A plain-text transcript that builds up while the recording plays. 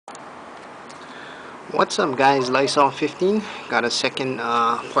What's up guys, Lysol 15 got a second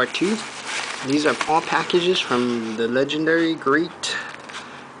part 2. These are all packages from the legendary great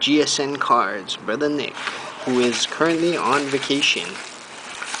GSNCards brother Nick, who is currently on vacation.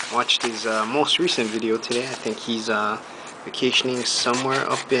 Watched his most recent video today. I think he's vacationing somewhere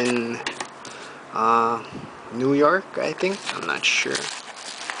up in New York, I think. I'm not sure,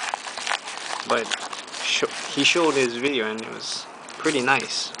 but he showed his video and it was pretty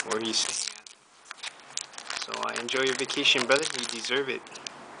nice where he's staying at. So enjoy your vacation, brother. You deserve it.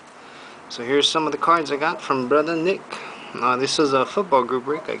 So here's some of the cards I got from brother Nick. This is a football group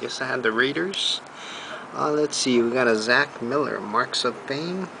break. I guess I had the Raiders. Let's see. We got a Zach Miller, Marks of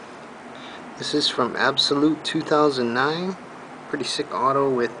Fame. This is from Absolute 2009. Pretty sick auto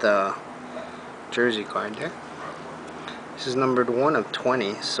with jersey card there. This is numbered 1 of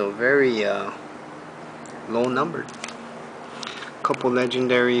 20, so very low numbered. Couple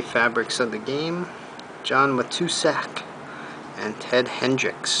legendary fabrics of the game. John Matusak and Ted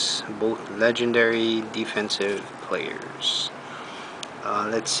Hendricks, both legendary defensive players.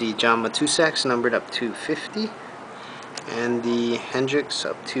 Let's see, John Matusak's numbered up to 50 and the Hendricks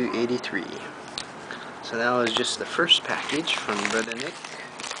up to 83. So that was just the first package from brother Nick.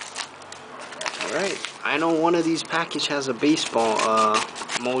 Alright, I know one of these packages has a baseball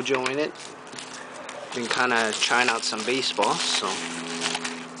mojo in it. Been kind of trying out some baseball, so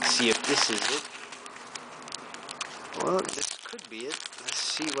let's see if this is it. Well, this could be it. Let's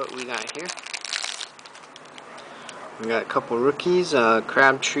see what we got here. We got a couple rookies,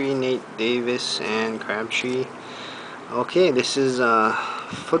 Crabtree, Nate Davis, and Crabtree. Okay, this is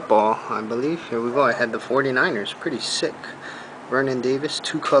football, I believe. Here we go. I had the 49ers. Pretty sick. Vernon Davis,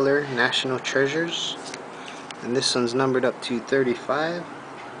 2-color National Treasures. And this one's numbered up to 35.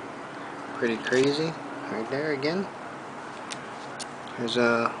 Pretty crazy. Right there again. There's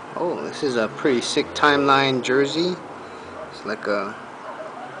a, oh, this is a pretty sick timeline jersey. It's like a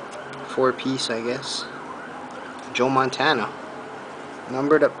 4-piece, I guess. Joe Montana,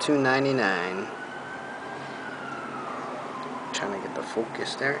 numbered up to 99. Trying to get the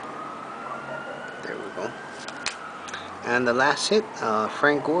focus there. There we go. And the last hit,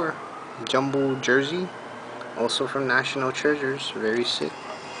 Frank Gore, jumbo jersey, also from National Treasures. Very sick.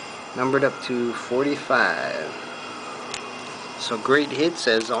 Numbered up to 45. So great hits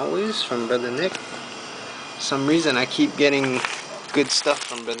as always from brother Nick. Some reason I keep getting good stuff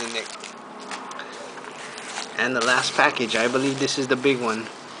from brother Nick. And the last package, I believe this is the big one.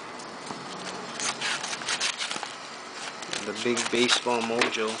 The big baseball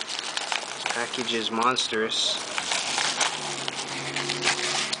mojo. This package is monstrous.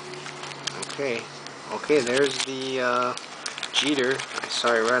 Okay, there's the Jeter. I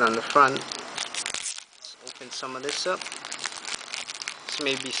saw it right on the front. Let's open some of this up. This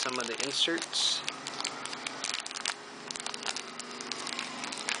may be some of the inserts.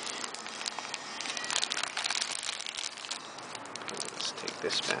 Let's take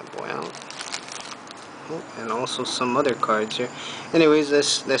this bad boy out. Oh, and also some other cards here. Anyways,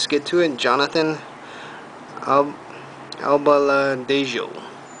 let's get to it. Jonathan Albaladejo,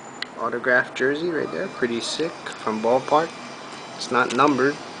 autographed jersey right there. Pretty sick from Ballpark. It's not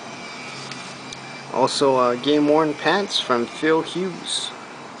numbered. Also, game worn pants from Phil Hughes,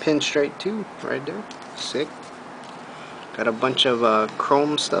 pinstripe 2 right there. Sick. Got a bunch of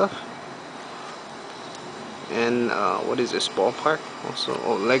chrome stuff. And what is this, Ballpark? Also,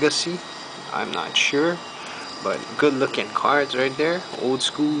 oh, Legacy. I'm not sure, but good looking cards right there. Old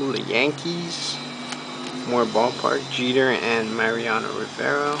school Yankees. More Ballpark, Jeter and Mariano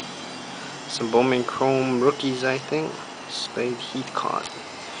Rivera. Some Bowman Chrome rookies, I think. Slade Heathcote,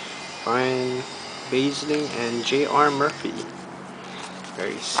 Brian Baisley, and J.R. Murphy.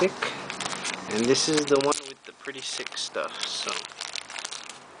 Very sick. And this is the one with the pretty sick stuff. So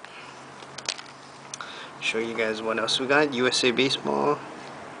show you guys what else we got. USA Baseball.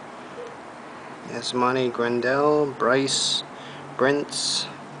 Yasmani Grandal, Bryce Brents.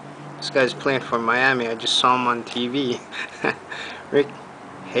 This guy's playing for Miami. I just saw him on TV. Rick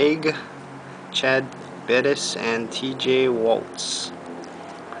Haig, Chad Bettis, and TJ Waltz.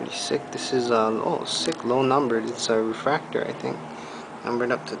 Pretty sick. This is oh, sick, low numbered. It's a refractor, I think.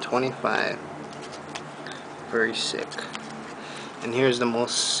 Numbered up to 25. Very sick. And here's the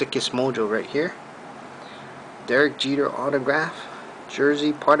most sickest mojo right here. Derek Jeter autograph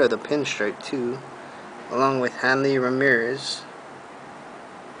jersey, part of the pinstripe too, along with Hanley Ramirez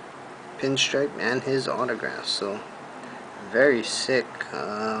pinstripe and his autograph. So very sick.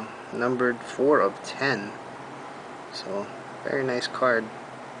 Numbered 4 of 10. So very nice card.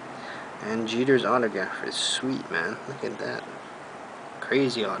 And Jeter's autograph is sweet, man. Look at that.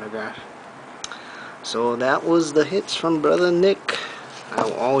 Crazy autograph. So that was the hits from Brother Nick. I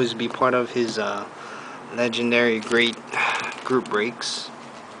will always be part of his legendary great group breaks.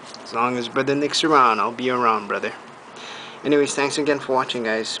 As long as Brother Nick's around, I'll be around, brother. Anyways, thanks again for watching,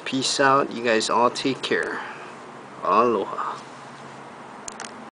 guys. Peace out. You guys all take care. Aloha.